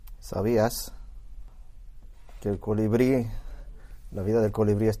¿Sabías que el colibrí, la vida del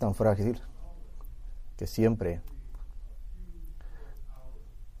colibrí es tan frágil que siempre,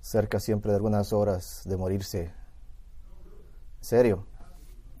 cerca siempre de algunas horas de morirse? ¿En serio?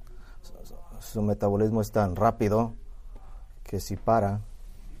 Su metabolismo es tan rápido que si para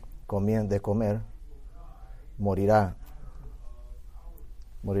de comer, morirá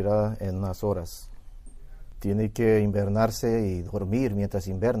en unas horas. Tiene que invernarse y dormir mientras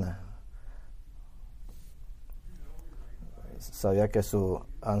inverna. ¿Sabía que su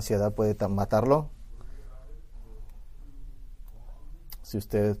ansiedad puede matarlo? Si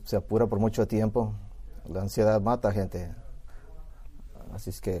usted se apura por mucho tiempo, la ansiedad mata a gente.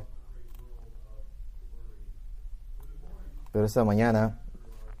 Así es que, pero esta mañana,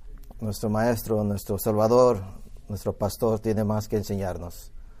 nuestro maestro, nuestro salvador, nuestro pastor tiene más que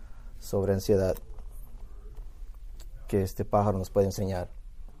enseñarnos sobre ansiedad que este pájaro nos puede enseñar.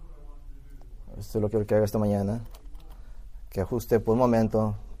 Esto es lo que quiero que haga esta mañana, que ajuste por un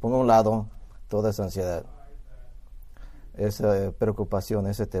momento, ponga a un lado toda esa ansiedad, esa preocupación,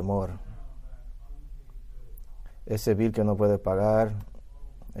 ese temor, ese bill que no puede pagar,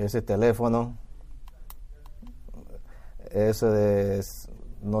 ese teléfono, eso de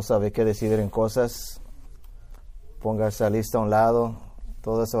no sabe qué decidir en cosas. Ponga esa lista a un lado,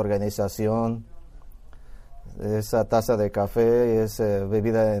 toda esa organización, esa taza de café, esa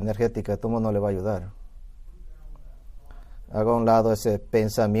bebida energética, todo no le va a ayudar. Haga a un lado ese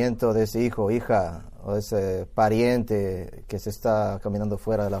pensamiento de ese hijo, hija, o ese pariente que se está caminando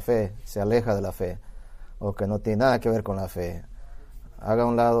fuera de la fe, se aleja de la fe, o que no tiene nada que ver con la fe. Haga a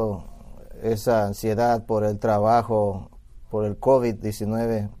un lado esa ansiedad por el trabajo, por el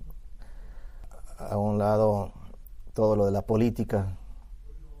COVID-19, a un lado todo lo de la política.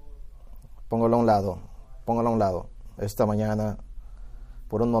 Póngalo a un lado esta mañana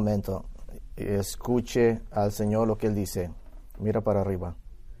por un momento y escuche al Señor lo que Él dice. Mira para arriba,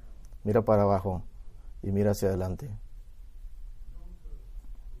 mira para abajo y mira hacia adelante.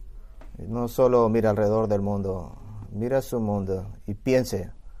 Y no solo mira alrededor del mundo, mira su mundo y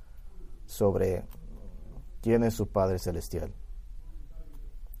piense sobre quién es su Padre Celestial.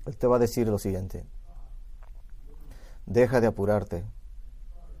 Él te va a decir lo siguiente: deja de apurarte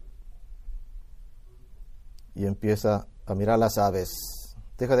y empieza a mirar las aves.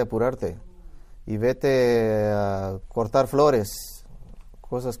 Deja de apurarte y vete a cortar flores,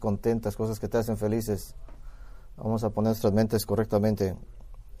 cosas contentas, cosas que te hacen felices. Vamos a poner nuestras mentes correctamente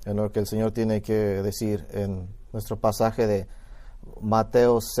en lo que el Señor tiene que decir en nuestro pasaje de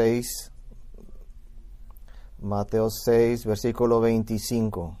Mateo 6, versículo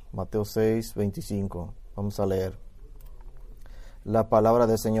 25. Mateo 6, 25. Vamos a leer la palabra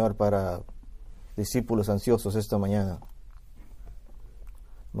del Señor para discípulos ansiosos esta mañana.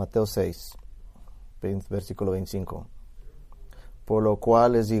 Mateo 6, versículo 25. Por lo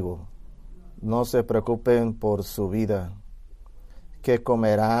cual les digo, no se preocupen por su vida, qué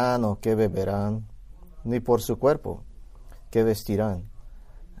comerán o qué beberán, ni por su cuerpo, qué vestirán.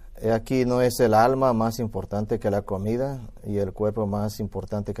 He aquí, ¿no es el alma más importante que la comida y el cuerpo más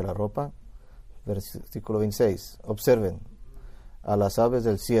importante que la ropa? Versículo 26. Observen a las aves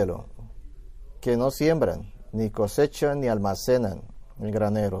del cielo, que no siembran, ni cosechan, ni almacenan en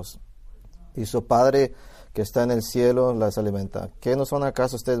graneros, y su Padre que está en el cielo las alimenta. ¿Qué no son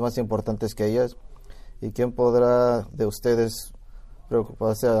acaso ustedes más importantes que ellas? ¿Y quién podrá de ustedes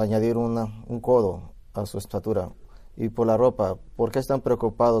preocuparse a añadir un codo a su estatura? Y por la ropa, ¿por qué están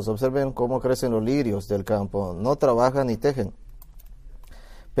preocupados? Observen cómo crecen los lirios del campo, no trabajan ni tejen.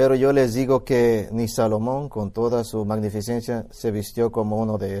 Pero yo les digo que ni Salomón, con toda su magnificencia, se vistió como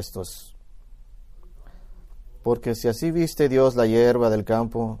uno de estos. Porque si así viste Dios la hierba del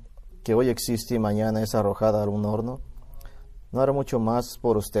campo, que hoy existe y mañana es arrojada a un horno, ¿no hará mucho más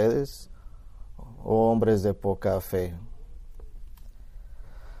por ustedes, oh hombres de poca fe?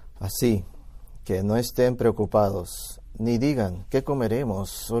 Así que no estén preocupados, ni digan, ¿qué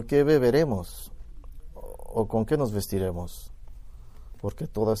comeremos? ¿O qué beberemos? ¿O con qué nos vestiremos? Porque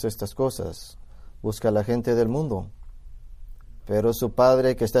todas estas cosas busca la gente del mundo. Pero su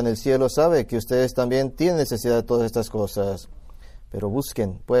Padre que está en el cielo sabe que ustedes también tienen necesidad de todas estas cosas. Pero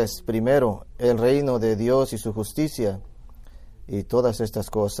busquen, pues, primero el reino de Dios y su justicia, y todas estas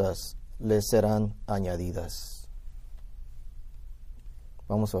cosas les serán añadidas.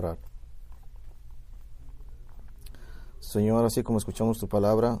 Vamos a orar. Señor, así como escuchamos tu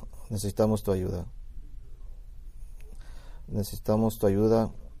palabra, necesitamos tu ayuda. Necesitamos tu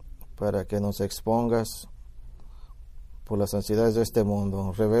ayuda para que nos expongas por las ansiedades de este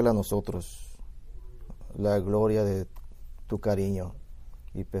mundo. Revela a nosotros la gloria de tu cariño,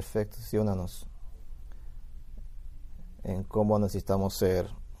 y perfecciónanos en cómo necesitamos ser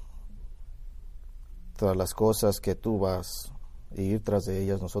tras las cosas que tú vas y ir tras de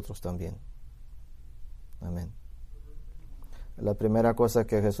ellas nosotros también. Amén. La primera cosa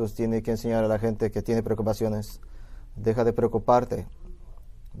que Jesús tiene que enseñar a la gente que tiene preocupaciones: deja de preocuparte,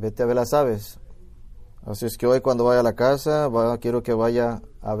 vete a ver las aves. Así es que hoy cuando vaya a la casa, quiero que vaya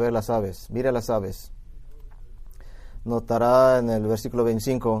a ver las aves. Mire las aves. Notará en el versículo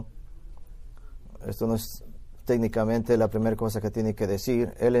 25, esto no es técnicamente la primera cosa que tiene que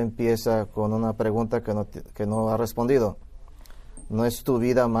decir. Él empieza con una pregunta que no ha respondido. ¿No es tu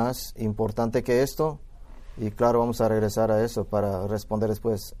vida más importante que esto? Y claro, vamos a regresar a eso para responder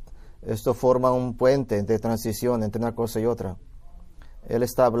después. Esto forma un puente de transición entre una cosa y otra. Él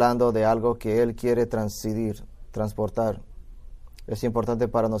está hablando de algo que Él quiere transportar. Es importante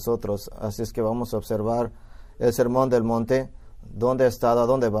para nosotros, así es que vamos a observar el Sermón del Monte, dónde ha estado, a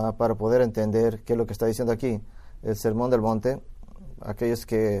dónde va, para poder entender qué es lo que está diciendo aquí. El Sermón del Monte, aquellos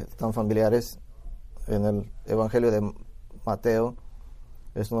que están familiares en el Evangelio de Mateo,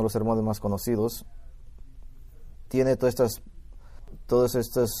 es uno de los sermones más conocidos. Tiene todas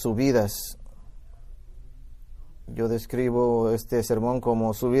estas subidas. Yo describo este sermón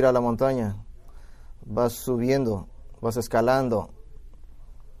como subir a la montaña. Vas subiendo, vas escalando,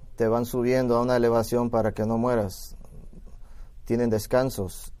 te van subiendo a una elevación para que no mueras. Tienen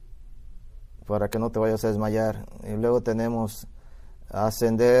descansos para que no te vayas a desmayar. Y luego tenemos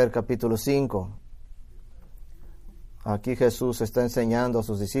Ascender, capítulo 5. Aquí Jesús está enseñando a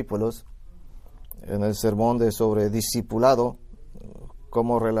sus discípulos en el sermón sobre discipulado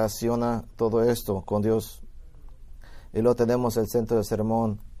cómo relaciona todo esto con Dios. Y luego tenemos el centro del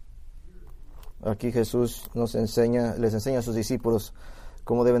sermón. Aquí Jesús les enseña a sus discípulos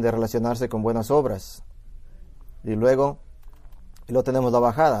cómo deben de relacionarse con buenas obras. Y luego tenemos la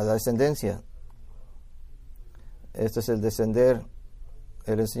bajada, la descendencia. Este es el descender.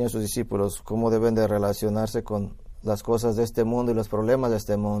 Él enseña a sus discípulos cómo deben de relacionarse con las cosas de este mundo y los problemas de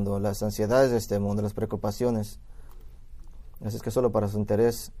este mundo, las ansiedades de este mundo, las preocupaciones. Así es que solo para su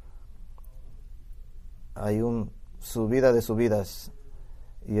interés hay un subida de subidas,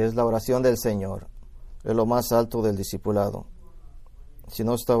 y es la oración del Señor. Es lo más alto del discipulado. Si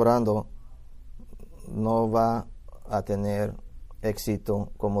no está orando, no va a tener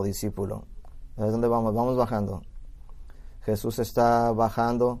éxito como discípulo. ¿A dónde vamos? Vamos bajando. Jesús está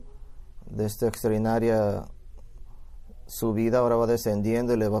bajando de esta extraordinaria subida, ahora va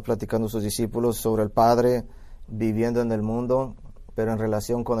descendiendo y le va platicando a sus discípulos sobre el Padre viviendo en el mundo, pero en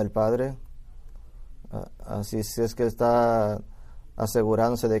relación con el Padre. Así es que está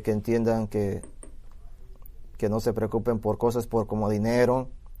asegurándose de que entiendan que no se preocupen por cosas como dinero.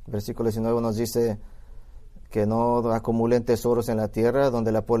 Versículo 19 nos dice que no acumulen tesoros en la tierra,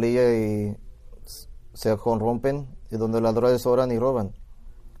 donde la polilla y se corrompen, y donde los ladrones oran y roban,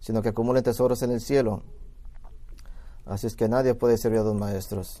 sino que acumulen tesoros en el cielo. Así es que nadie puede servir a dos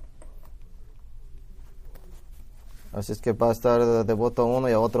maestros. Así es que va a estar devoto a uno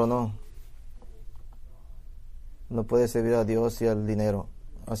y a otro no. No puede servir a Dios y al dinero.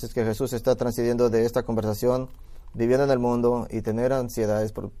 Así es que Jesús está transcendiendo de esta conversación, viviendo en el mundo y tener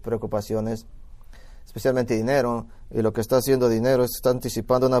ansiedades, preocupaciones, especialmente dinero. Y lo que está haciendo dinero es está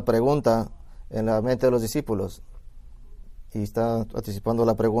anticipando una pregunta en la mente de los discípulos. Y está anticipando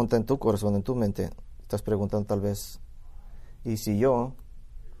la pregunta en tu corazón, en tu mente. Estás preguntando tal vez, ¿y si no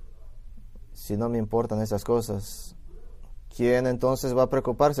me importan esas cosas? ¿Quién entonces va a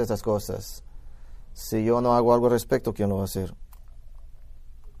preocuparse de esas cosas? Si yo no hago algo al respecto, ¿quién lo va a hacer?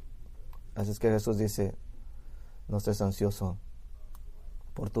 Así es que Jesús dice, no estés ansioso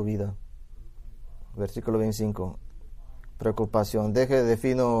por tu vida. Versículo 25. Preocupación.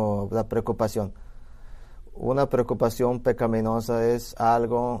 Defino la preocupación. Una preocupación pecaminosa es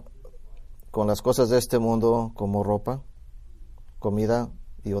algo con las cosas de este mundo, como ropa, comida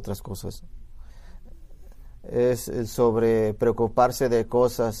y otras cosas. Es sobre preocuparse de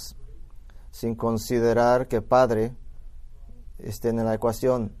cosas sin considerar que Padre esté en la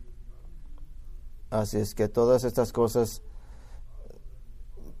ecuación. Así es que todas estas cosas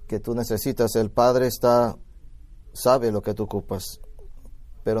que tú necesitas, el Padre sabe lo que tú ocupas,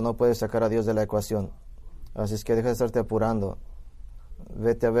 pero no puedes sacar a Dios de la ecuación. Así es que deja de estarte apurando.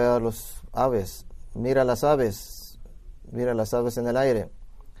 Vete a ver a los aves. Mira las aves en el aire.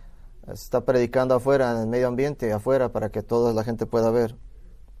 Está predicando afuera, en el medio ambiente, afuera, para que toda la gente pueda ver.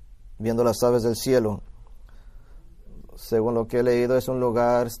 Viendo las aves del cielo. Según lo que he leído, es un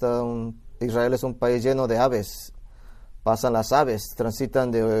lugar, Israel es un país lleno de aves. Pasan las aves, transitan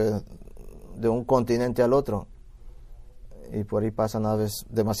de un continente al otro. y por ahí pasan aves,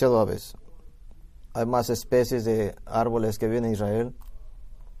 demasiado aves. Hay más especies de árboles que viven en Israel,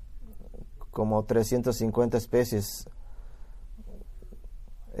 como 350 especies.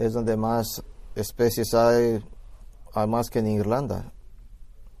 Es donde más especies hay más que en Irlanda.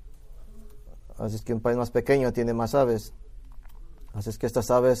 Así es que un país más pequeño tiene más aves. Así es que estas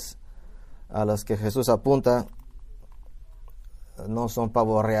aves a las que Jesús apunta no son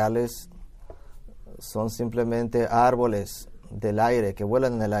pavos reales, son simplemente árboles del aire que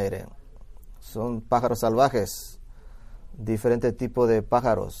vuelan en el aire. Son pájaros salvajes, diferente tipo de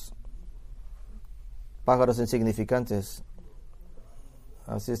pájaros insignificantes.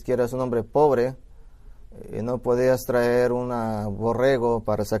 Así es que eras un hombre pobre y no podías traer un borrego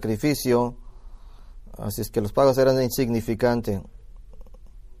para sacrificio. Así es que los pájaros eran insignificantes.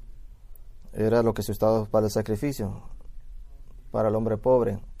 Era lo que se usaba para el sacrificio, para el hombre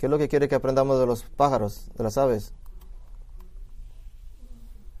pobre. ¿Qué es lo que quiere que aprendamos de los pájaros, de las aves?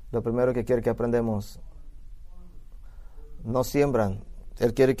 Lo primero que quiere que aprendamos: no siembran.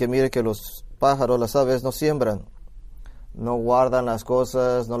 Él quiere que mire que los pájaros, las aves, no siembran, no guardan las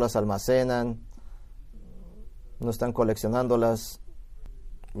cosas, no las almacenan, no están coleccionándolas.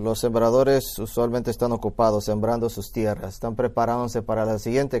 Los sembradores usualmente están ocupados sembrando sus tierras, están preparándose para la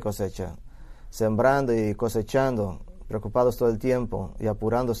siguiente cosecha, sembrando y cosechando, preocupados todo el tiempo y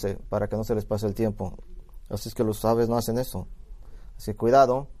apurándose para que no se les pase el tiempo. Así es que los aves no hacen eso. Así que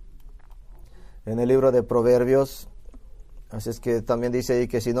cuidado. En el libro de Proverbios, así es que también dice ahí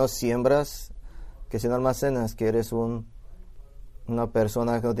que si no siembras, que si no almacenas, que eres una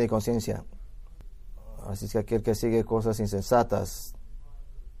persona que no tiene conciencia. Así es que aquel que sigue cosas insensatas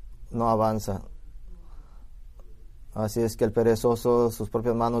no avanza. Así es que el perezoso, sus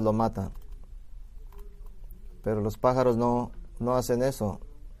propias manos lo matan. Pero los pájaros no hacen eso.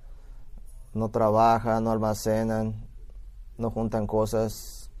 No trabajan, no almacenan, no juntan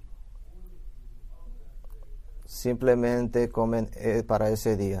cosas. Simplemente comen para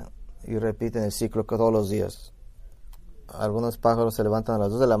ese día y repiten el ciclo todos los días. Algunos pájaros se levantan a las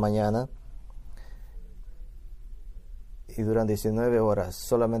 2 de la mañana y duran 19 horas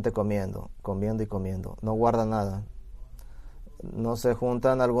solamente comiendo y comiendo. No guardan nada. No se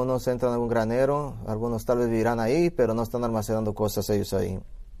juntan, algunos entran a algún granero, algunos tal vez vivirán ahí, pero no están almacenando cosas ellos ahí.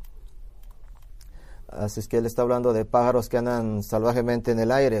 Así es que él está hablando de pájaros que andan salvajemente en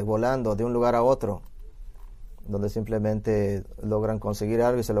el aire, volando de un lugar a otro, donde simplemente logran conseguir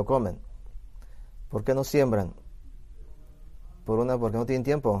algo y se lo comen. ¿Por qué no siembran? Porque no tienen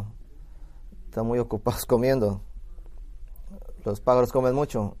tiempo. Están muy ocupados comiendo. Los pájaros comen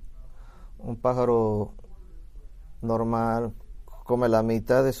mucho. Un pájaro normal come la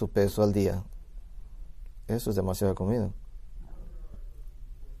mitad de su peso al día. Eso es demasiada comida.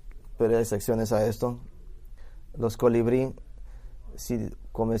 Pero hay excepciones a esto. Los colibrí sí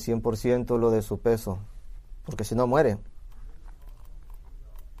comen 100% lo de su peso, porque si no muere.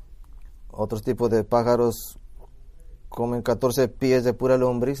 Otros tipos de pájaros comen 14 pies de pura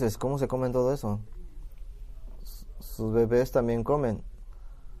lombrices. ¿Cómo se comen todo eso? Sus bebés también comen.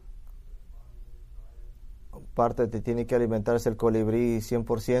 Parte de tiene que alimentarse el colibrí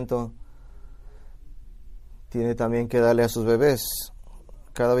 100%. Tiene también que darle a sus bebés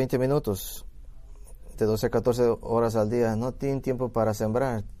cada 20 minutos, de 12 a 14 horas al día. No tienen tiempo para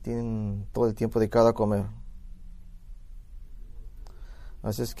sembrar, tienen todo el tiempo dedicado a comer.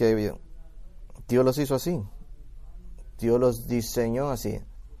 Así es que Dios los hizo así. Dios los diseñó así,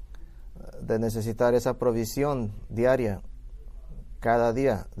 de necesitar esa provisión diaria, cada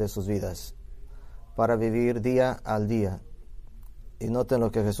día de sus vidas, para vivir día al día. Y noten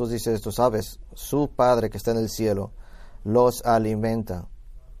lo que Jesús dice de estos aves: su Padre que está en el cielo los alimenta.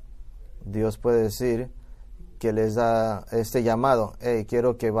 Dios puede decir que les da este llamado: hey,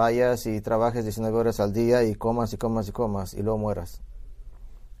 quiero que vayas y trabajes 19 horas al día y comas y comas y comas y luego mueras.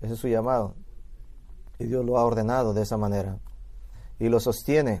 Ese es su llamado. Y Dios lo ha ordenado de esa manera. Y lo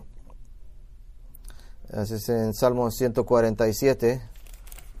sostiene. Así es, en Salmo 147,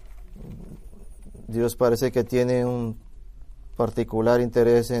 Dios parece que tiene un particular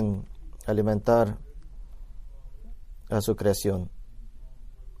interés en alimentar a su creación.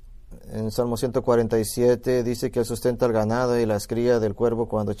 En Salmo 147 dice que Él sustenta al ganado y las crías del cuervo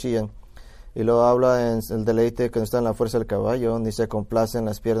cuando chillan. Y luego habla en el deleite que no está en la fuerza del caballo, ni se complace en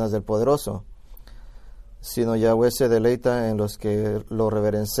las piernas del poderoso, sino Yahweh se deleita en los que lo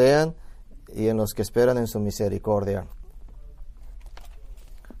reverencian y en los que esperan en su misericordia.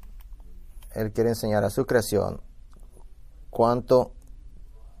 Él quiere enseñar a su creación cuánto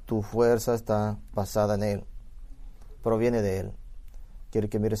tu fuerza está basada en Él, proviene de Él. Quiere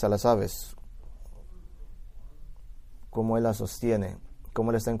que mires a las aves. cómo Él las sostiene,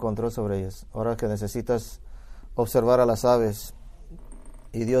 cómo Él está en control sobre ellas. Ahora que necesitas observar a las aves,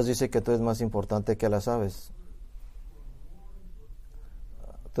 y Dios dice que tú eres más importante que las aves.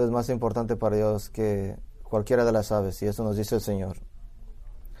 Tú eres más importante para Dios que cualquiera de las aves, y eso nos dice el Señor.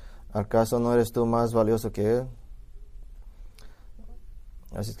 ¿Acaso no eres tú más valioso que Él?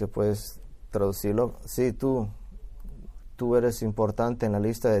 Así es que puedes traducirlo. Sí, tú eres importante en la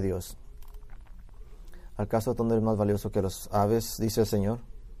lista de Dios. ¿Acaso tú no eres más valioso que las aves? Dice el Señor.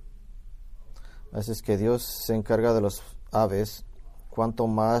 Así es que Dios se encarga de las aves, cuanto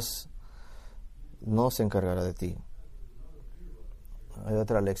más no se encargará de ti. Hay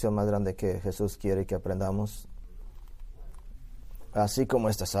otra lección más grande que Jesús quiere que aprendamos. Así como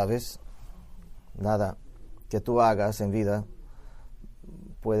estas aves, nada que tú hagas en vida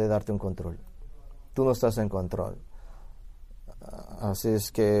puede darte un control. Tú no estás en control. Así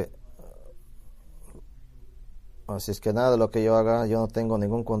es que nada de lo que yo haga, yo no tengo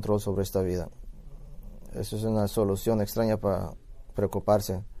ningún control sobre esta vida. Eso es una solución extraña para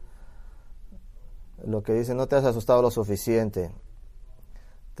preocuparse. Lo que dice, no te has asustado lo suficiente.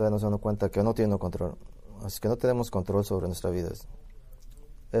 Todavía nos damos cuenta que no tienen control. Así que no tenemos control sobre nuestras vidas.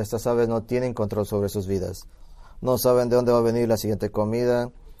 Estas aves no tienen control sobre sus vidas. No saben de dónde va a venir la siguiente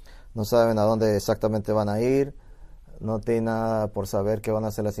comida. No saben a dónde exactamente van a ir. No tienen nada por saber qué van a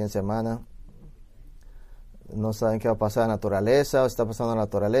hacer la siguiente semana. No saben qué va a pasar en la naturaleza o está pasando en la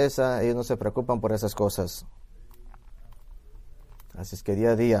naturaleza. Ellos no se preocupan por esas cosas. Así es que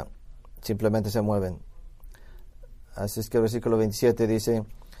día a día simplemente se mueven. Así es que el versículo 27 dice: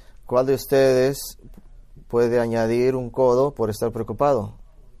 ¿cuál de ustedes puede añadir un codo por estar preocupado?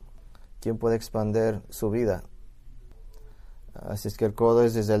 ¿Quién puede expandir su vida? Así es que el codo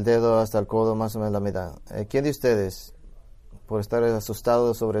es desde el dedo hasta el codo, más o menos la mitad. ¿Quién de ustedes, por estar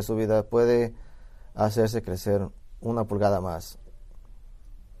asustado sobre su vida, puede hacerse crecer 1 pulgada más?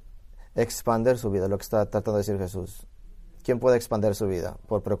 Expandir su vida, lo que está tratando de decir Jesús. ¿Quién puede expandir su vida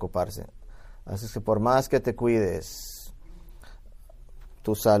por preocuparse? Así es que por más que te cuides,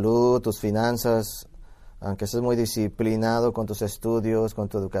 tu salud, tus finanzas, aunque estés muy disciplinado con tus estudios, con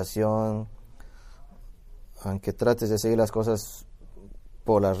tu educación, aunque trates de seguir las cosas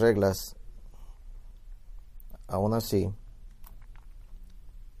por las reglas, aún así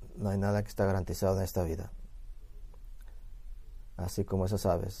no hay nada que está garantizado en esta vida. Así como esas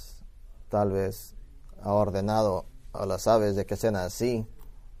aves, tal vez ha ordenado a las aves de que sean así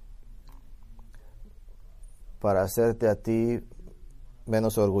para hacerte a ti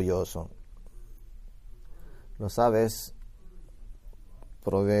menos orgulloso. Las aves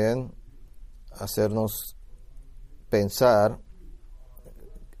proveen hacernos pensar,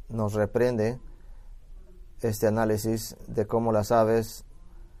 nos reprende este análisis de cómo las aves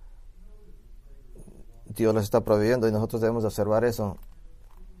Dios las está proveyendo, y nosotros debemos observar eso.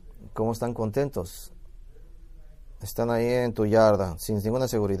 Cómo están contentos. Están ahí en tu yarda sin ninguna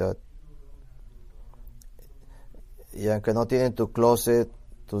seguridad. Y aunque no tienen tu closet,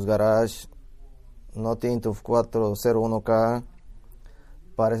 tus garages, no tienen tu 401k,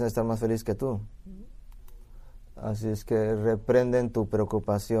 parecen estar más felices que tú. Así es que reprenden tu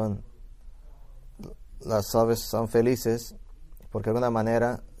preocupación. Las aves son felices porque de alguna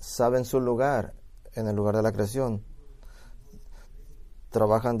manera saben su lugar en el lugar de la creación.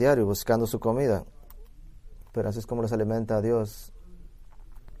 Trabajan diario buscando su comida, pero así es como los alimenta a Dios.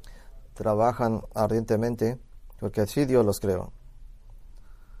 Trabajan ardientemente porque así Dios los creó.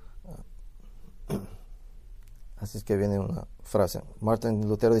 Así es que viene una frase. Martin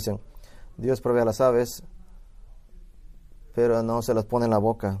Lutero dice: Dios provee a las aves, pero no se las pone en la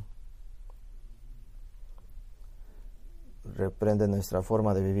boca. Reprende nuestra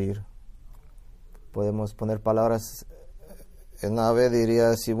forma de vivir. Podemos poner palabras. En una ave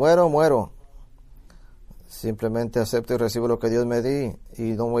diría: si muero, muero. Simplemente acepto y recibo lo que Dios me di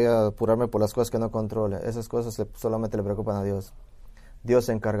y no voy a apurarme por las cosas que no controle. Esas cosas solamente le preocupan a Dios. Dios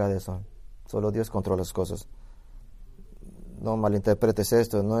se encarga de eso. Solo Dios controla las cosas. No malinterpretes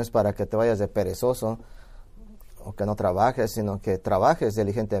esto. No es para que te vayas de perezoso o que no trabajes, sino que trabajes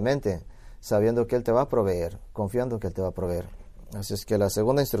diligentemente, sabiendo que Él te va a proveer, confiando que Él te va a proveer. Así es que la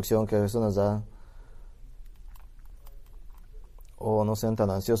segunda instrucción que Jesús nos da: no sean tan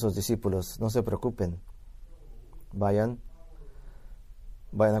ansiosos, discípulos, no se preocupen. Vayan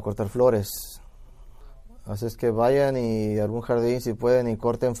a cortar flores. Así es que vayan y a algún jardín si pueden y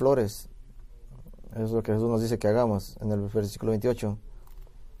corten flores. Eso es lo que Jesús nos dice que hagamos en el versículo 28.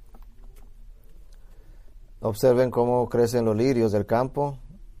 Observen cómo crecen los lirios del campo.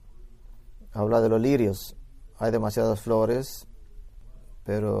 Habla de los lirios. Hay demasiadas flores,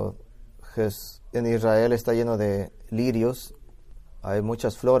 pero En Israel está lleno de lirios. Hay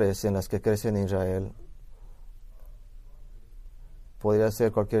muchas flores en las que crecen en Israel. Podría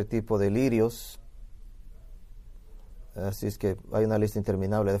ser cualquier tipo de lirios. Así es que hay una lista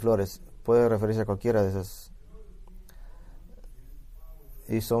interminable de flores. Puede referirse a cualquiera de esas.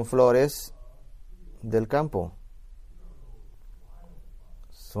 Y son flores del campo.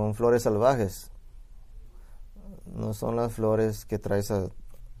 Son flores salvajes. No son las flores que traes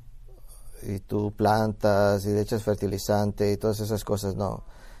y tú plantas y le echas fertilizante y todas esas cosas. No.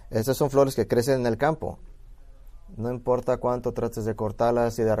 Estas son flores que crecen en el campo. No importa cuánto trates de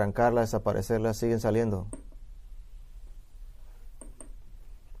cortarlas y de arrancarlas, desaparecerlas, siguen saliendo.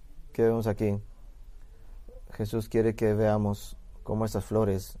 ¿Qué vemos aquí? Jesús quiere que veamos cómo estas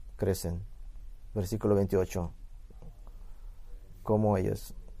flores crecen. Versículo 28. Cómo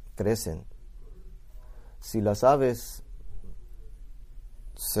ellas crecen. Si las aves,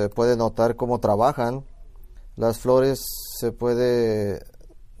 se puede notar cómo trabajan. Las flores se puede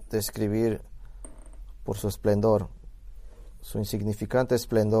describir por su esplendor, su insignificante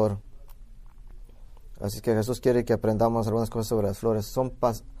esplendor. Así que Jesús quiere que aprendamos algunas cosas sobre las flores.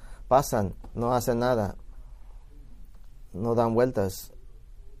 Pasan, no hacen nada, no dan vueltas,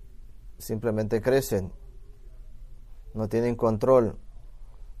 simplemente crecen, no tienen control,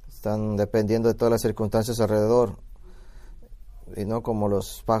 están dependiendo de todas las circunstancias alrededor, y no como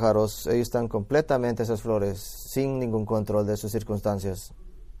los pájaros. Ellos están completamente, esas flores, sin ningún control de sus circunstancias.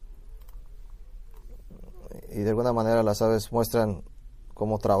 Y de alguna manera las aves muestran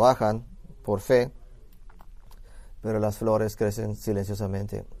cómo trabajan por fe, pero las flores crecen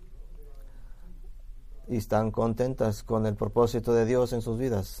silenciosamente y están contentas con el propósito de Dios en sus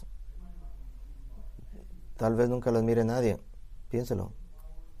vidas. Tal vez nunca las mire nadie, piénselo.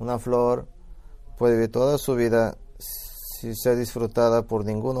 Una flor puede vivir toda su vida sin ser disfrutada por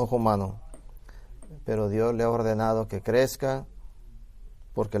ningún ojo humano, pero Dios le ha ordenado que crezca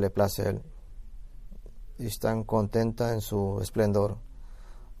porque le place a Él, y están contentas en su esplendor.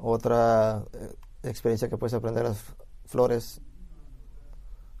 Otra experiencia que puedes aprender de las flores,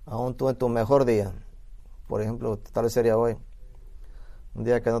 aún tú en tu mejor día, por ejemplo, tal vez sería hoy, un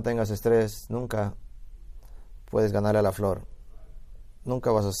día que no tengas estrés, nunca puedes ganarle a la flor.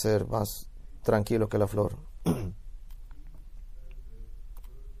 Nunca vas a ser más tranquilo que la flor.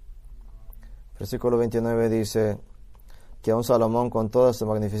 Versículo 29 dice que aun Salomón con toda su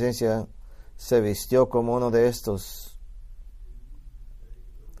magnificencia se vistió como uno de estos.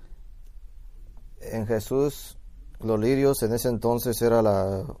 En Jesús, los lirios en ese entonces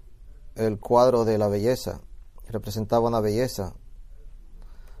era el cuadro de la belleza, representaba una belleza.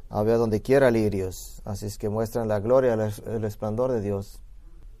 Había donde quiera lirios, así es que muestran la gloria, el esplendor de Dios.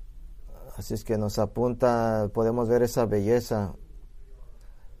 Así es que nos apunta, podemos ver esa belleza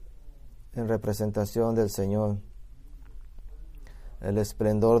en representación del Señor, el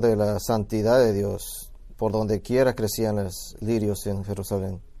esplendor de la santidad de Dios. Por donde quiera crecían los lirios en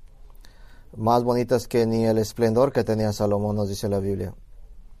Jerusalén, más bonitas que ni el esplendor que tenía Salomón, nos dice la Biblia.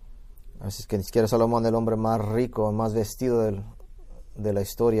 Así es que ni siquiera Salomón, el hombre más rico, más vestido de la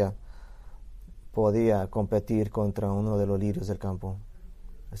historia, podía competir contra uno de los lirios del campo.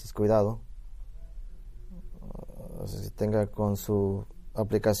 Así es, cuidado. Así que tenga con su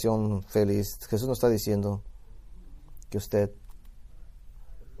aplicación feliz. Jesús nos está diciendo que usted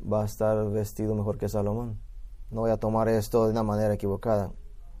va a estar vestido mejor que Salomón. No voy a tomar esto de una manera equivocada,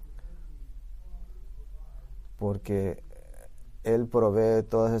 porque Él provee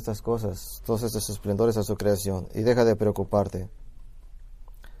todas estas cosas, todos estos esplendores a su creación. Y deja de preocuparte.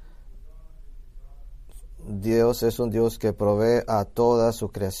 Dios es un Dios que provee a toda su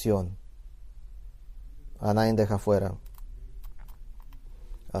creación. A nadie deja fuera.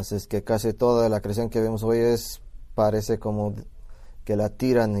 Así es que casi toda la creación que vemos hoy parece como que la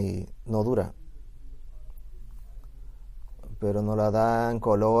tiran y no dura. Pero nos la dan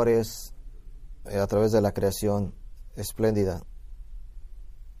colores a través de la creación espléndida.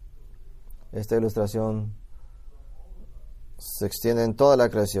 Esta ilustración se extiende en toda la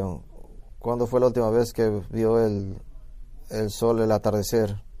creación. ¿Cuándo fue la última vez que vio el sol, el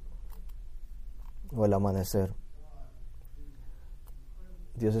atardecer o el amanecer?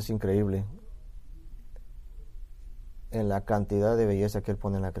 Dios es increíble en la cantidad de belleza que Él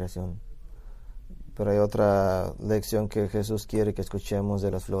pone en la creación. Pero hay otra lección que Jesús quiere que escuchemos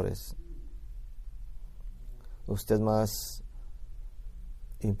de las flores. Usted es más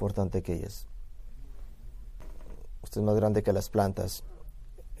importante que ellas. Usted es más grande que las plantas.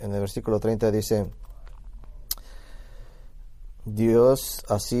 En el versículo 30 dice: Dios,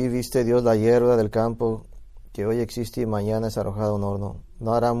 así viste Dios la hierba del campo que hoy existe y mañana es arrojado a un horno.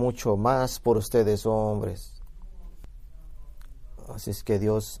 No hará mucho más por ustedes, hombres. Así es que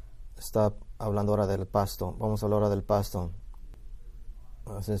Dios está hablando ahora del pasto. Vamos a hablar ahora del pasto.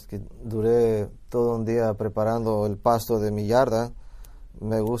 Así es que duré todo un día preparando el pasto de mi yarda.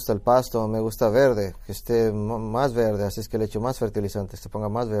 Me gusta el pasto, me gusta verde, que esté más verde, así es que le echo más fertilizante, que se ponga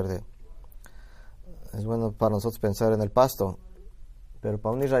más verde. Es bueno para nosotros pensar en el pasto, pero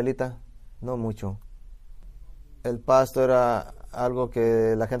para un israelita no mucho. El pasto era algo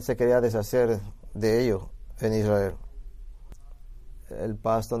que la gente se quería deshacer de ello en Israel. El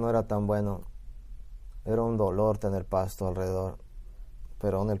pasto no era tan bueno, era un dolor tener pasto alrededor,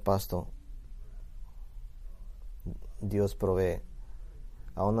 pero aún el pasto Dios provee.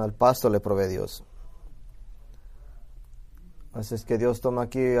 Aún al pasto le provee Dios. Así es que Dios toma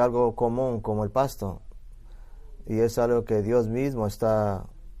aquí algo común como el pasto, y es algo que Dios mismo está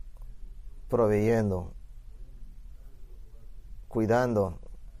proveyendo, cuidando.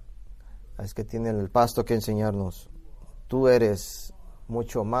 Es que tiene el pasto que enseñarnos. Tú eres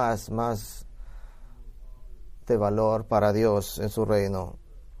mucho más de valor para Dios en su reino.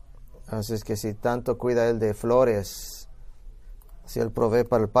 Así es que si tanto cuida Él de flores, si Él provee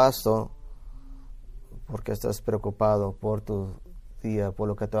para el pasto, ¿por qué estás preocupado por tu día, por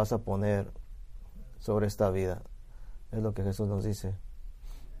lo que te vas a poner sobre esta vida? Es lo que Jesús nos dice.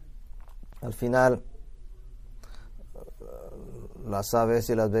 Al final, las aves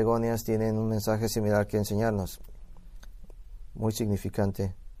y las begonias tienen un mensaje similar que enseñarnos, muy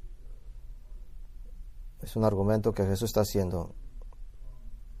significante. Es un argumento que Jesús está haciendo,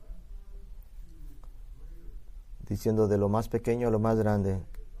 diciendo de lo más pequeño a lo más grande,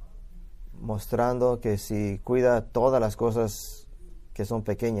 mostrando que si cuida todas las cosas que son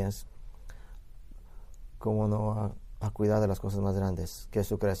pequeñas, ¿cómo no a cuidar de las cosas más grandes, que es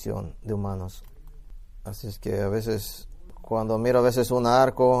su creación de humanos? Así es que a veces, cuando miro a veces un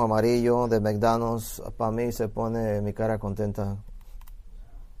arco amarillo de McDonald's, para mí se pone mi cara contenta.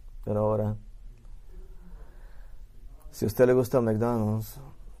 Pero ahora, si a usted le gusta McDonald's,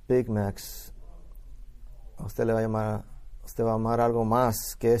 Big Macs, usted va a amar algo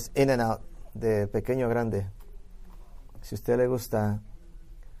más, que es In-N-Out, de pequeño a grande. Si a usted le gusta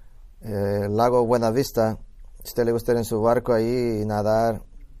el lago Buenavista, si a usted le gusta ir en su barco ahí y nadar,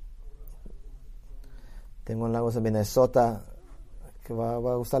 tengo un lago en Minnesota que va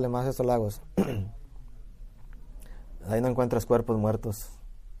a gustarle más estos lagos. Ahí no encuentras cuerpos muertos.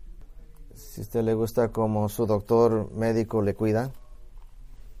 Si a usted le gusta como su doctor médico le cuida,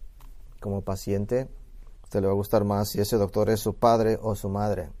 como paciente, te le va a gustar más si ese doctor es su padre o su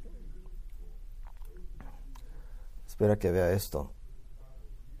madre. Espera que vea esto.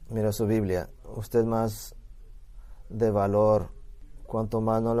 Mira su Biblia. Usted es más de valor. Cuanto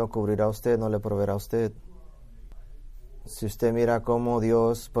más no lo cubrirá usted, no le proveerá a usted. Si usted mira cómo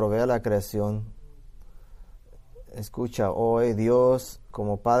Dios provee a la creación, escucha, hoy Dios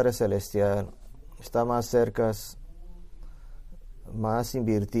como Padre Celestial está más cerca, más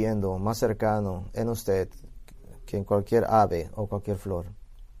invirtiendo, más cercano en usted que en cualquier ave o cualquier flor.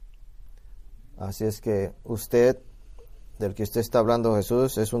 Así es que usted, del que usted está hablando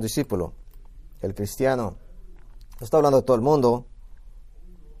Jesús, es un discípulo, el cristiano. No está hablando de todo el mundo,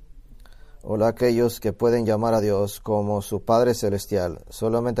 o aquellos que pueden llamar a Dios como su Padre Celestial,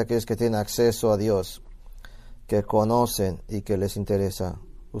 solamente aquellos que tienen acceso a Dios, que conocen y que les interesa.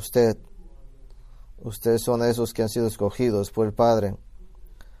 Ustedes son esos que han sido escogidos por el Padre,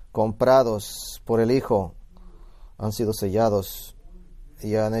 comprados por el Hijo, han sido sellados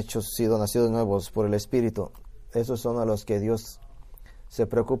y sido nacidos nuevos por el Espíritu. Esos son a los que Dios se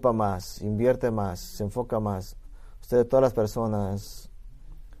preocupa más, invierte más, se enfoca más. Ustedes, todas las personas,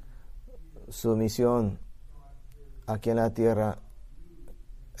 su misión aquí en la tierra,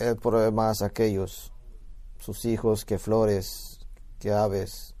 Él provee más a aquellos, sus hijos, que flores, que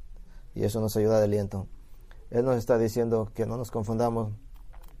aves, y eso nos ayuda de aliento. Él nos está diciendo que no nos confundamos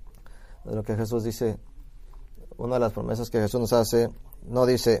de lo que Jesús dice. Una de las promesas que Jesús nos hace, no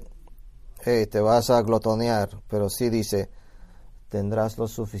dice, hey, te vas a glotonear, pero sí dice, tendrás lo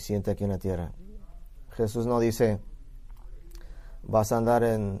suficiente aquí en la tierra. Jesús no dice, vas a andar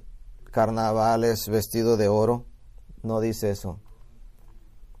en carnavales vestido de oro. No dice eso.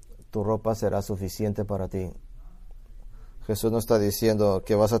 Tu ropa será suficiente para ti. Jesús no está diciendo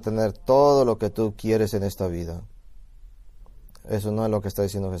que vas a tener todo lo que tú quieres en esta vida. Eso no es lo que está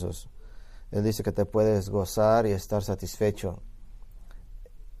diciendo Jesús. Él dice que te puedes gozar y estar satisfecho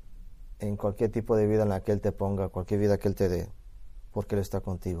en cualquier tipo de vida en la que Él te ponga, cualquier vida que Él te dé, porque Él está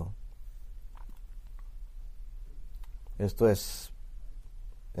contigo. Esto es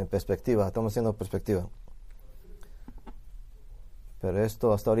en perspectiva, estamos haciendo perspectiva. Pero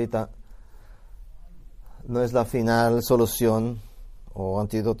esto hasta ahorita no es la final solución o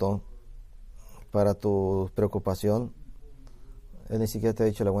antídoto para tu preocupación. Él ni siquiera te ha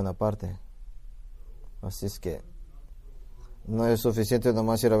dicho la buena parte. Así es que no es suficiente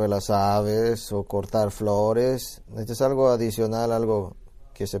nomás ir a ver las aves o cortar flores. Necesitas algo adicional, algo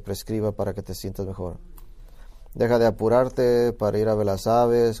que se prescriba para que te sientas mejor. Deja de apurarte para ir a ver las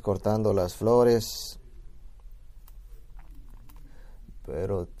aves, cortando las flores.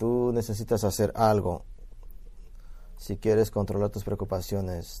 Pero tú necesitas hacer algo si quieres controlar tus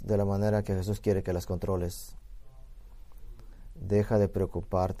preocupaciones de la manera que Jesús quiere que las controles. Deja de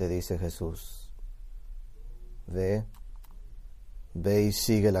preocuparte, dice Jesús. Ve y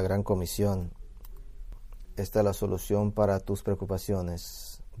sigue la gran comisión. Esta es la solución para tus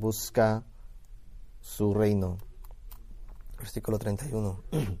preocupaciones. Busca su reino. Versículo 31.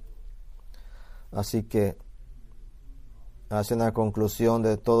 Así que hace una conclusión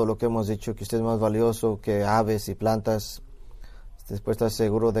de todo lo que hemos dicho, que usted es más valioso que aves y plantas. Después está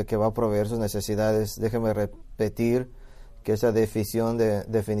seguro de que va a proveer sus necesidades. Déjeme repetir que esa definición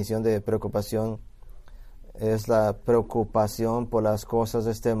de preocupación es la preocupación por las cosas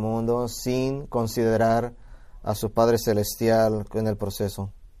de este mundo sin considerar a su Padre Celestial en el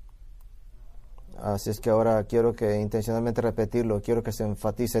proceso. Así es que ahora quiero que intencionalmente repetirlo, quiero que se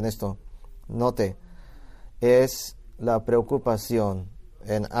enfatice en esto. Note, es la preocupación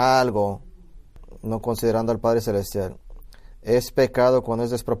en algo, no considerando al Padre Celestial. Es pecado cuando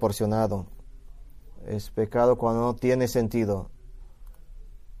es desproporcionado. Es pecado cuando no tiene sentido,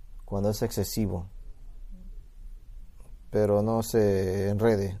 cuando es excesivo. Pero no se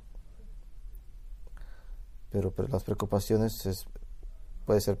enrede. Pero las preocupaciones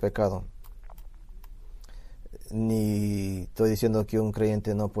puede ser pecado. Ni estoy diciendo que un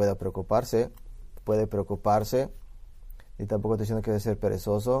creyente no pueda preocuparse, puede preocuparse, y tampoco estoy diciendo que debe ser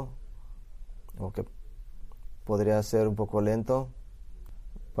perezoso o que podría ser un poco lento.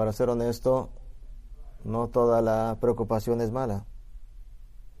 Para ser honesto, no toda la preocupación es mala.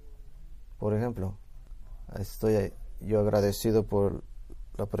 Por ejemplo, estoy yo agradecido por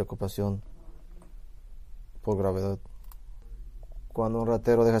la preocupación por gravedad. Cuando un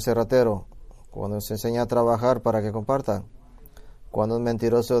ratero deja de ser ratero, cuando se enseña a trabajar para que comparta, cuando un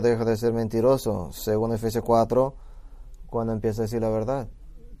mentiroso deja de ser mentiroso, según Efesios 4, cuando empieza a decir la verdad,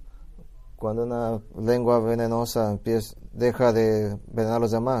 cuando una lengua venenosa deja de envenenar a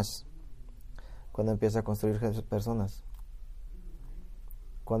los demás, cuando empieza a construir personas,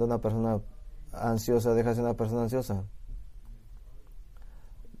 cuando una persona ansiosa deja de ser una persona ansiosa,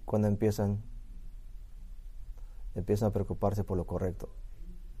 cuando empiezan a preocuparse por lo correcto,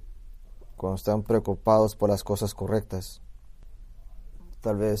 cuando están preocupados por las cosas correctas.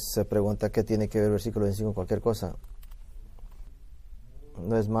 Tal vez se pregunta qué tiene que ver el versículo 25 con cualquier cosa.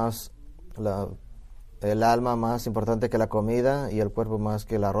 No es más el alma más importante que la comida y el cuerpo más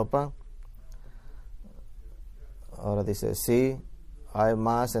que la ropa. Ahora dice, sí, hay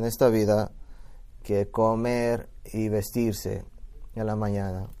más en esta vida que comer y vestirse en la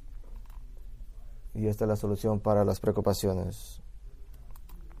mañana. Y esta es la solución para las preocupaciones.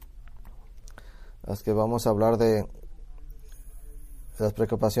 Las que vamos a hablar de las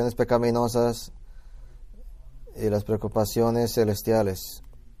preocupaciones pecaminosas y las preocupaciones celestiales.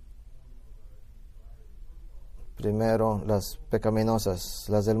 Primero, las pecaminosas,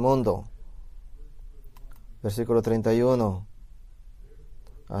 las del mundo. Versículo 31.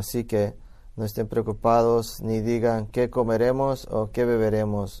 Así que no estén preocupados ni digan qué comeremos o qué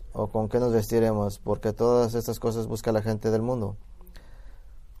beberemos o con qué nos vestiremos, porque todas estas cosas busca la gente del mundo.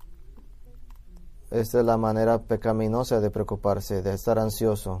 Esta es la manera pecaminosa de preocuparse, de estar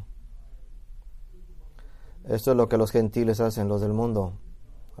ansioso. Esto es lo que los gentiles hacen, los del mundo.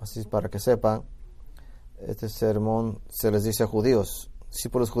 Así, para que sepan, este sermón se les dice a judíos,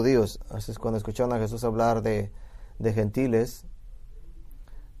 discípulos judíos. Así es, cuando escucharon a Jesús hablar de gentiles,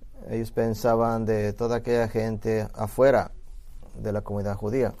 ellos pensaban de toda aquella gente afuera de la comunidad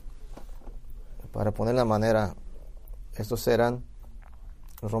judía. Para poner la manera, estos eran,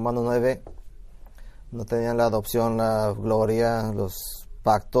 Romanos 9, no tenían la adopción, la gloria, los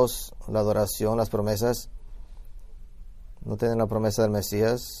pactos, la adoración, las promesas. No tenían la promesa del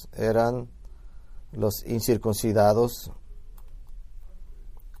Mesías. Eran los incircuncidados,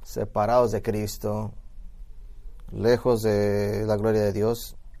 separados de Cristo, lejos de la gloria de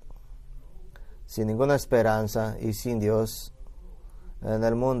Dios, sin ninguna esperanza y sin Dios en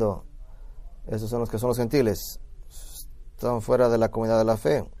el mundo. Esos son los que son los gentiles. Están fuera de la comunidad de la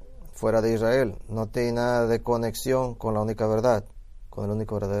fe, fuera de Israel. No tienen nada de conexión con la única verdad, con el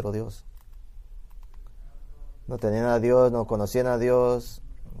único verdadero Dios. No tenían a Dios, no conocían a Dios,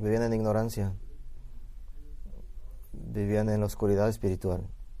 vivían en ignorancia, vivían en la oscuridad espiritual.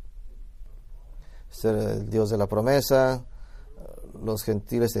 Este era el Dios de la promesa. Los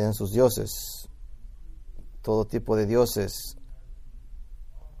gentiles tenían sus dioses, todo tipo de dioses,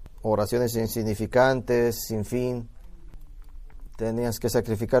 oraciones insignificantes, sin fin. Tenías que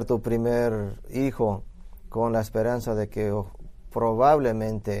sacrificar tu primer hijo con la esperanza de que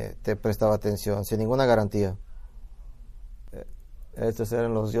probablemente te prestaba atención, sin ninguna garantía. Estos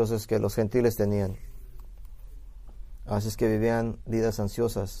eran los dioses que los gentiles tenían. Así es que vivían vidas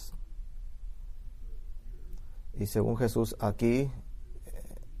ansiosas. Y según Jesús aquí,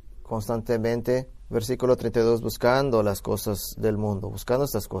 constantemente, versículo 32, buscando las cosas del mundo, buscando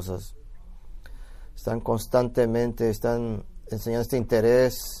estas cosas. Están enseñando este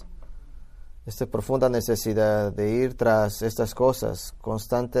interés, esta profunda necesidad de ir tras estas cosas,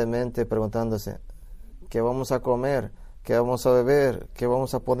 constantemente preguntándose, ¿qué vamos a comer? ¿Qué vamos a beber? ¿Qué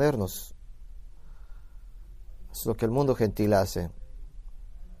vamos a ponernos? Es lo que el mundo gentil hace.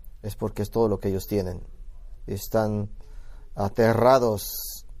 Es porque es todo lo que ellos tienen. Están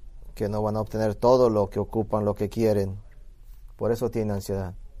aterrados que no van a obtener todo lo que ocupan, lo que quieren. Por eso tienen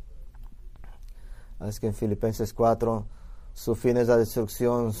ansiedad. Es que en Filipenses 4, su fin es la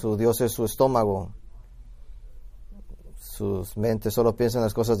destrucción, su Dios es su estómago. Sus mentes solo piensan en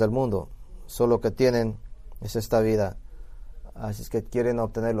las cosas del mundo. Solo lo que tienen es esta vida. Así es que quieren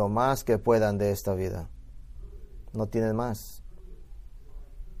obtener lo más que puedan de esta vida. No tienen más.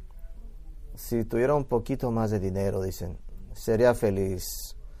 Si tuviera un poquito más de dinero, dicen, sería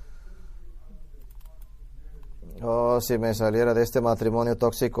feliz. Oh, si me saliera de este matrimonio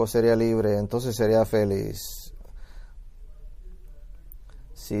tóxico, sería libre, entonces sería feliz.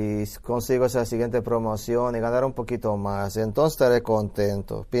 Si consigo esa siguiente promoción y ganar un poquito más, entonces estaré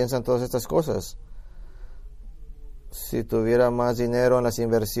contento. Piensan todas estas cosas. Si tuviera más dinero en las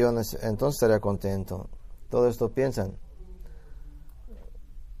inversiones, entonces estaría contento. Todo esto piensan.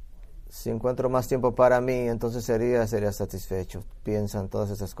 Si encuentro más tiempo para mí, entonces sería satisfecho. Piensan todas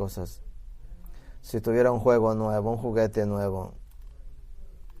esas cosas. Si tuviera un juego nuevo, un juguete nuevo.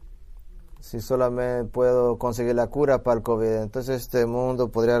 Si solamente puedo conseguir la cura para el COVID, entonces este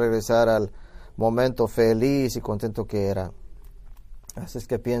mundo podría regresar al momento feliz y contento que era. Así es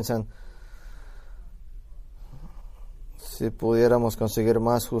que piensan, si pudiéramos conseguir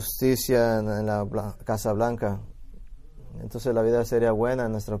más justicia en la Casa Blanca, entonces la vida sería buena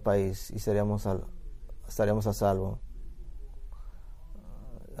en nuestro país y estaríamos a salvo.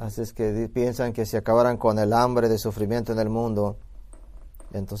 Así es que piensan que si acabaran con el hambre de sufrimiento en el mundo,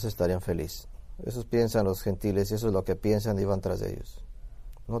 entonces estarían felices. Eso piensan los gentiles y eso es lo que piensan y van tras ellos.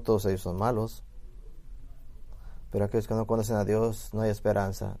 No todos ellos son malos, pero aquellos que no conocen a Dios, no hay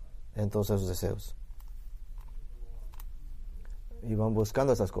esperanza en todos esos deseos. Y van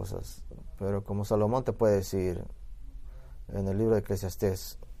buscando esas cosas. Pero como Salomón te puede decir en el libro de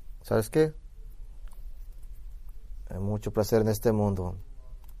Eclesiastés, ¿sabes qué? Hay mucho placer en este mundo.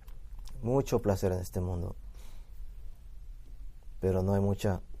 Mucho placer en este mundo. Pero no hay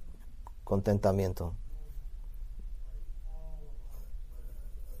mucho contentamiento.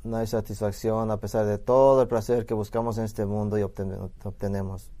 No hay satisfacción a pesar de todo el placer que buscamos en este mundo y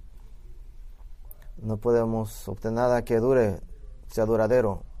obtenemos. No podemos obtener nada que dure, sea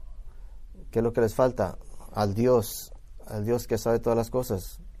duradero. ¿Qué es lo que les falta? Al Dios que sabe todas las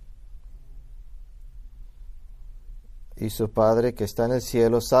cosas. Y su Padre que está en el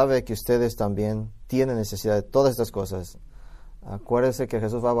cielo sabe que ustedes también tienen necesidad de todas estas cosas. Acuérdense que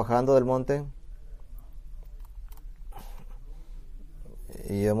Jesús va bajando del monte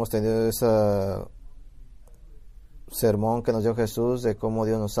y hemos tenido ese sermón que nos dio Jesús de cómo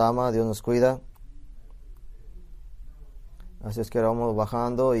Dios nos ama, Dios nos cuida. Así es que vamos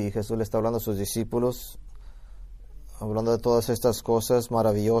bajando y Jesús le está hablando a sus discípulos, hablando de todas estas cosas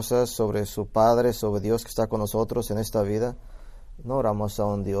maravillosas sobre su Padre, sobre Dios que está con nosotros en esta vida. No oramos a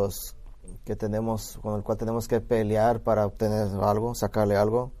un Dios con el cual tenemos que pelear para obtener algo, sacarle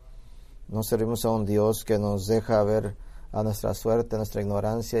algo. No servimos a un Dios que nos deja ver a nuestra suerte, a nuestra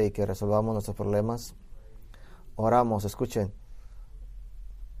ignorancia y que resolvamos nuestros problemas. Oramos, escuchen,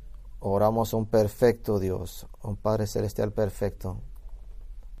 oramos a un perfecto Dios, un Padre Celestial perfecto.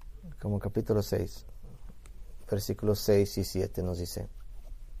 Como capítulo 6, versículos 6 y 7 nos dice.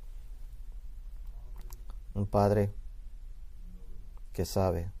 Un Padre que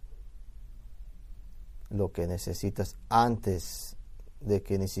sabe lo que necesitas antes de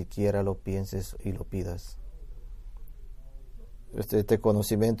que ni siquiera lo pienses y lo pidas. Este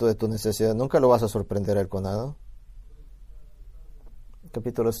conocimiento de tu necesidad nunca lo vas a sorprender a él con nada.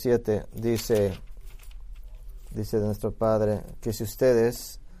 Capítulo 7 dice, Dice nuestro Padre que si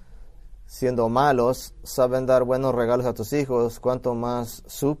ustedes, siendo malos, saben dar buenos regalos a tus hijos, cuanto más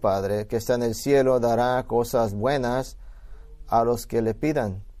su Padre, que está en el cielo, dará cosas buenas a los que le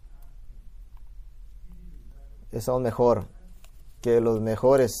pidan. Es aún mejor que los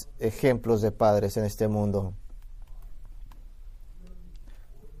mejores ejemplos de padres en este mundo.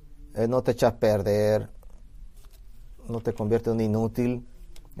 Él no te echa a perder, no te convierte en un inútil.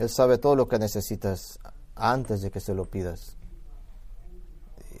 Él sabe todo lo que necesitas antes de que se lo pidas.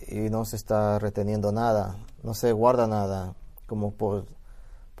 Y no se está reteniendo nada, no se guarda nada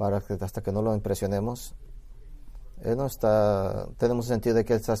para que hasta que no lo impresionemos. Él no está, tenemos sentido de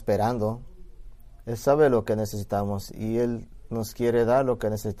que Él está esperando. Él sabe lo que necesitamos y Él nos quiere dar lo que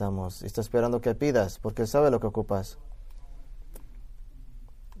necesitamos. Está esperando que pidas porque Él sabe lo que ocupas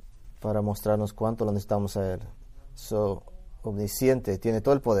para mostrarnos cuánto lo necesitamos a Él. Omnisciente, tiene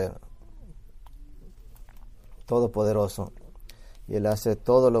todo el poder, todopoderoso, y Él hace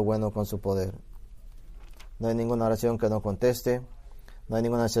todo lo bueno con su poder. No hay ninguna oración que no conteste, no hay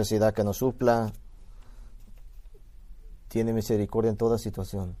ninguna necesidad que no supla. Tiene misericordia en toda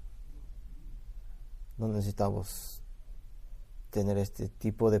situación. No necesitamos tener este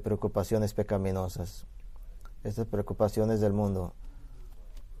tipo de preocupaciones pecaminosas, estas preocupaciones del mundo.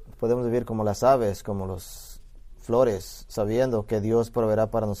 Podemos vivir como las aves, como las flores, sabiendo que Dios proveerá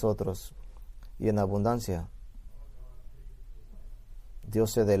para nosotros y en abundancia.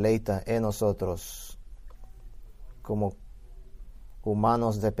 Dios se deleita en nosotros como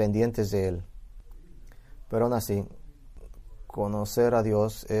humanos dependientes de Él. Pero aún así, conocer a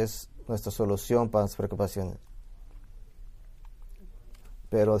Dios es nuestra solución para las preocupaciones.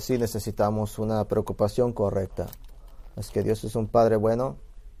 Pero sí necesitamos una preocupación correcta. Es que Dios es un Padre bueno,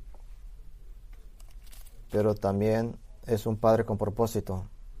 pero también es un Padre con propósito.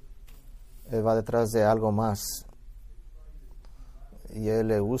 Él va detrás de algo más. Y Él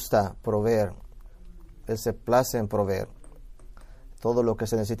le gusta proveer. Él se place en proveer todo lo que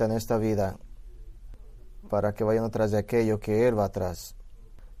se necesita en esta vida para que vayan atrás de aquello que Él va atrás.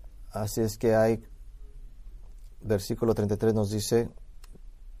 Así es que hay, versículo 33 nos dice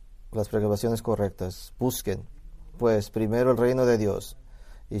las preocupaciones correctas. Busquen, pues, primero el reino de Dios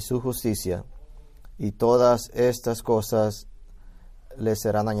y su justicia, y todas estas cosas les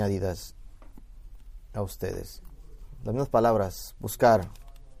serán añadidas a ustedes. Las mismas palabras, buscar.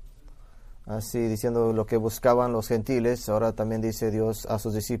 Así diciendo lo que buscaban los gentiles, ahora también dice Dios a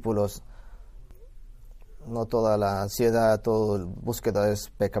sus discípulos. No toda la ansiedad, toda la búsqueda es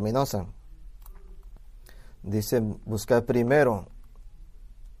pecaminosa. Dice buscar primero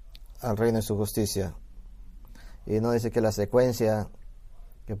al reino y su justicia. Y no dice que la secuencia,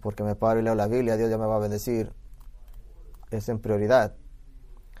 que porque me paro y leo la Biblia, Dios ya me va a bendecir. Es en prioridad.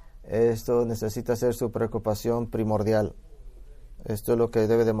 Esto necesita ser su preocupación primordial. Esto es lo que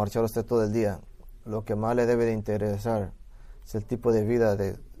debe de marchar usted todo el día. Lo que más le debe de interesar es el tipo de vida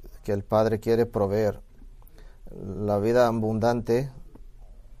que el Padre quiere proveer. La vida abundante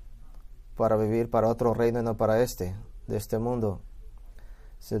para vivir para otro reino y no para de este mundo.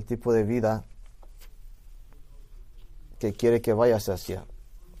 Es el tipo de vida que quiere que vayas hacia.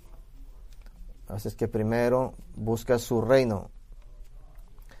 Así es que primero busca su reino.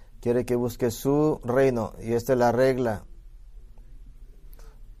 Quiere que busque su reino, y esta es la regla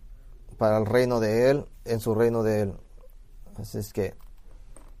para el reino de Él, en su reino de Él. Así es que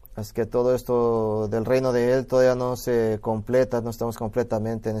todo esto del reino de Él todavía no se completa, no estamos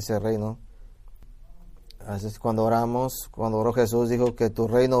completamente en ese reino. Así es cuando oramos, cuando oró Jesús, dijo que tu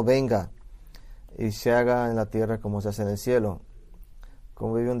reino venga y se haga en la tierra como se hace en el cielo.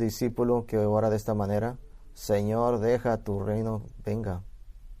 Como vive un discípulo que ora de esta manera: Señor, deja tu reino venga.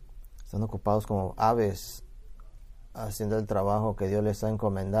 Están ocupados como aves haciendo el trabajo que Dios les ha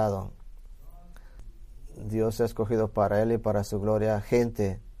encomendado. Dios ha escogido para Él y para su gloria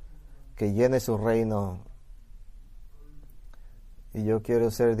gente que llene su reino. Y yo quiero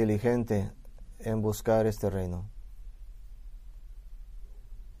ser diligente en buscar este reino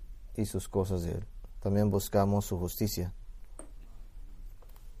y sus cosas de Él. También buscamos su justicia.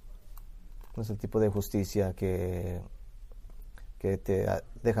 No es el tipo de justicia que te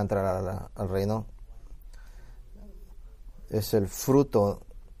deja entrar al reino. Es el fruto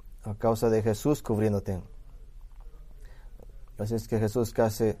a causa de Jesús cubriéndote. Así es que Jesús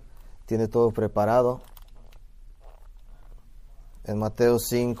casi tiene todo preparado. En Mateo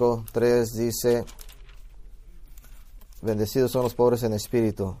 5:3 dice: bendecidos son los pobres en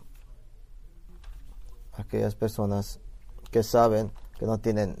espíritu. Aquellas personas que saben que no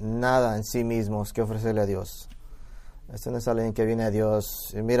tienen nada en sí mismos que ofrecerle a Dios. Este no es alguien que viene a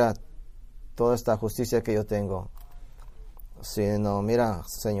Dios y mira, toda esta justicia que yo tengo, sino mira,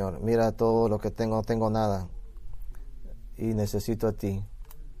 Señor, mira todo lo que tengo, no tengo nada y necesito a ti.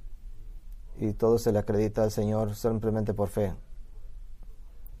 Y todo se le acredita al Señor simplemente por fe.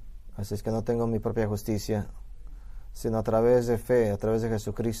 Así es que no tengo mi propia justicia, sino a través de fe, a través de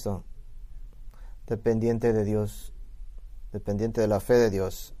Jesucristo, dependiente de Dios, dependiente de la fe de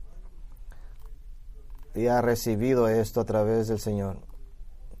Dios. Y ha recibido esto a través del Señor.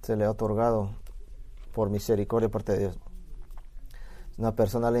 Se le ha otorgado por misericordia de parte de Dios. Es una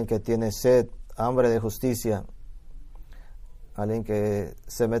persona, alguien que tiene sed, hambre de justicia, alguien que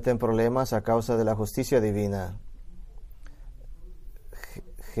se mete en problemas a causa de la justicia divina.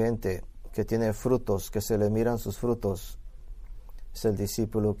 Gente que tiene frutos, que se le miran sus frutos, es el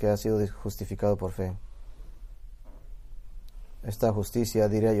discípulo que ha sido justificado por fe. Esta justicia,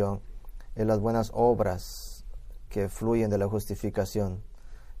 diría yo, es las buenas obras que fluyen de la justificación.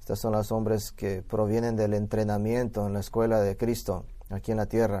 Estas son los hombres que provienen del entrenamiento en la escuela de Cristo, aquí en la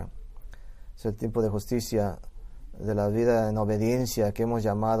tierra. Es el tiempo de justicia, de la vida en obediencia que hemos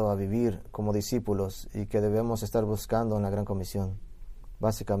llamado a vivir como discípulos y que debemos estar buscando en la Gran Comisión.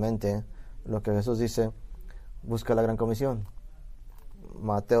 Básicamente, lo que Jesús dice, busca la Gran Comisión.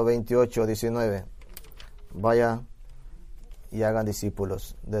 Mateo 28, 19. Vaya y hagan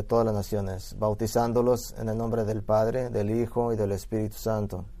discípulos de todas las naciones, bautizándolos en el nombre del Padre, del Hijo y del Espíritu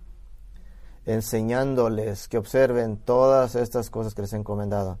Santo, enseñándoles que observen todas estas cosas que les he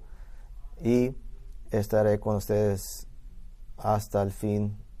encomendado, y estaré con ustedes hasta el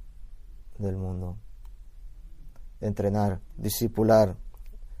fin del mundo. Entrenar, discipular,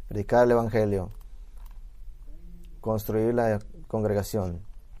 predicar el Evangelio, construir la congregación,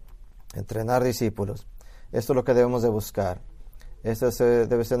 entrenar discípulos. Esto es lo que debemos de buscar. Esta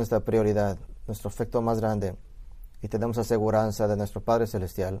debe ser nuestra prioridad, nuestro afecto más grande. Y tenemos aseguranza de nuestro Padre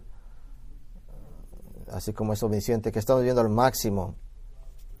Celestial, así como es omnisciente, que estamos viendo al máximo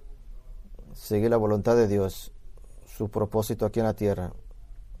seguir la voluntad de Dios, su propósito aquí en la tierra,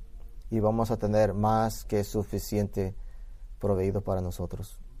 y vamos a tener más que suficiente proveído para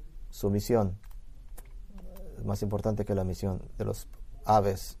nosotros. Su misión es más importante que la misión de los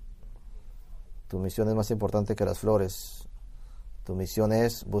aves. Tu misión es más importante que las flores. Tu misión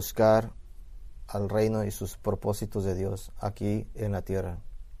es buscar al reino y sus propósitos de Dios aquí en la tierra.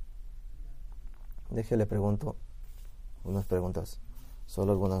 Déjele pregunto unas preguntas,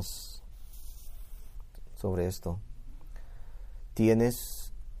 solo algunas sobre esto.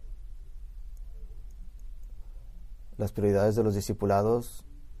 ¿Tienes las prioridades de los discipulados?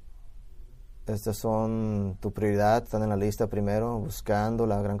 ¿Estas son tu prioridad? ¿Están en la lista primero, buscando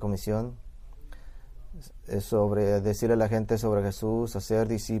la Gran Comisión? Es sobre decirle a la gente sobre Jesús, hacer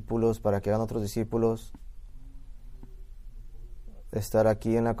discípulos para que hagan otros discípulos, estar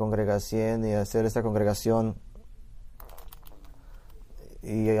aquí en la congregación y hacer esta congregación,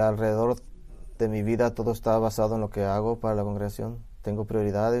 y alrededor de mi vida todo está basado en lo que hago para la congregación. Tengo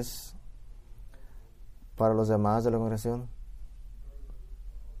prioridades para los demás de la congregación.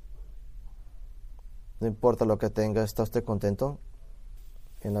 No importa lo que tenga, ¿está usted contento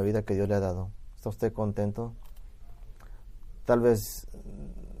en la vida que Dios le ha dado? ¿Está usted contento? Tal vez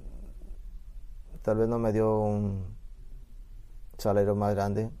no me dio un salario más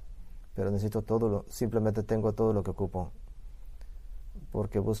grande, pero necesito simplemente tengo todo lo que ocupo,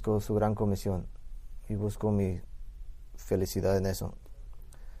 porque busco su gran comisión y busco mi felicidad en eso.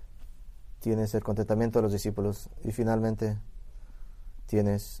 Tienes el contentamiento de los discípulos, y finalmente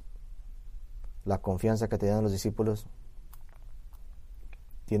tienes la confianza que te dan los discípulos.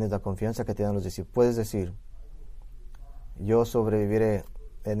 Tienes la confianza que te dan los discípulos. Puedes decir, yo sobreviviré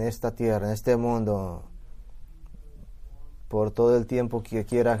en esta tierra, en este mundo, por todo el tiempo que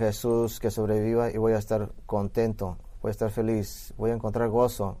quiera Jesús que sobreviva, y voy a estar contento, voy a estar feliz, voy a encontrar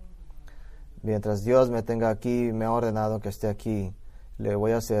gozo. Mientras Dios me tenga aquí, me ha ordenado que esté aquí, le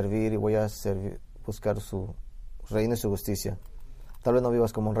voy a servir y voy a buscar su reino y su justicia. Tal vez no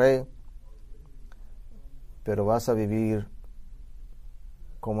vivas como un rey, pero vas a vivir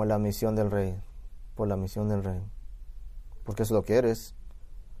como la misión del rey, por la misión del rey, porque eso es lo que eres.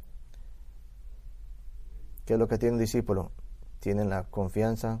 ¿Qué es lo que tiene un discípulo? Tienen la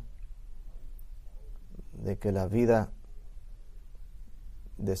confianza de que la vida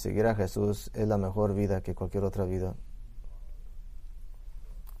de seguir a Jesús es la mejor vida que cualquier otra vida.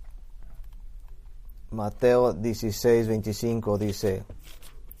 Mateo 16, 25 dice,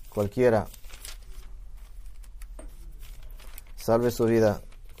 cualquiera salve su vida,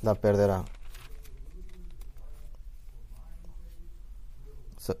 la perderá.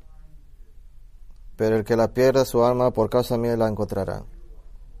 Pero el que la pierda su alma por causa mía la encontrará.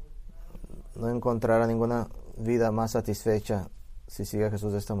 no encontrará ninguna vida más satisfecha si sigue a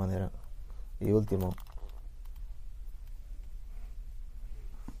Jesús de esta manera. Y último,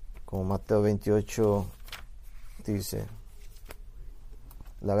 como Mateo 28 dice,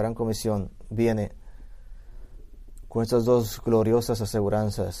 la gran comisión viene con estas dos gloriosas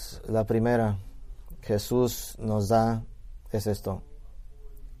aseguranzas. La primera, Jesús nos da, es esto: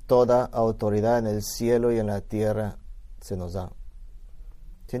 toda autoridad en el cielo y en la tierra se nos da.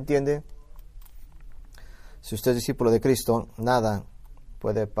 ¿Se entiende? Si usted es discípulo de Cristo, nada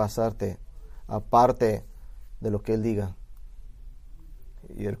puede pasarte aparte de lo que Él diga.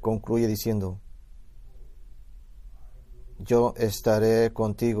 Y Él concluye diciendo, yo estaré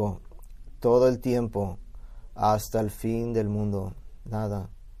contigo todo el tiempo hasta el fin del mundo. Nada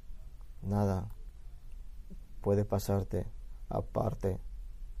puede pasarte aparte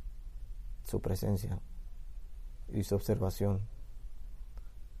su presencia y su observación.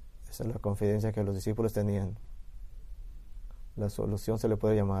 Esa es la confidencia que los discípulos tenían. La solución se le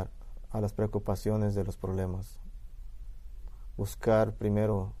puede llamar a las preocupaciones de los problemas. Buscar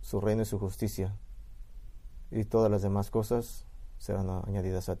primero su reino y su justicia, y todas las demás cosas serán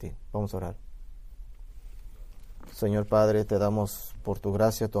añadidas a ti. Vamos a orar. Señor Padre, te damos por tu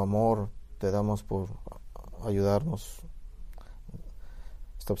gracia, tu amor, te damos por ayudarnos.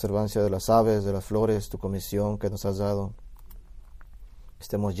 Esta observancia de las aves, de las flores, tu comisión que nos has dado, que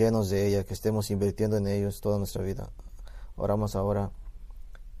estemos llenos de ella, que estemos invirtiendo en ellos toda nuestra vida. Oramos ahora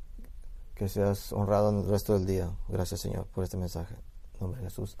que seas honrado en el resto del día. Gracias, Señor, por este mensaje. En nombre de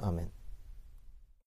Jesús. Amén.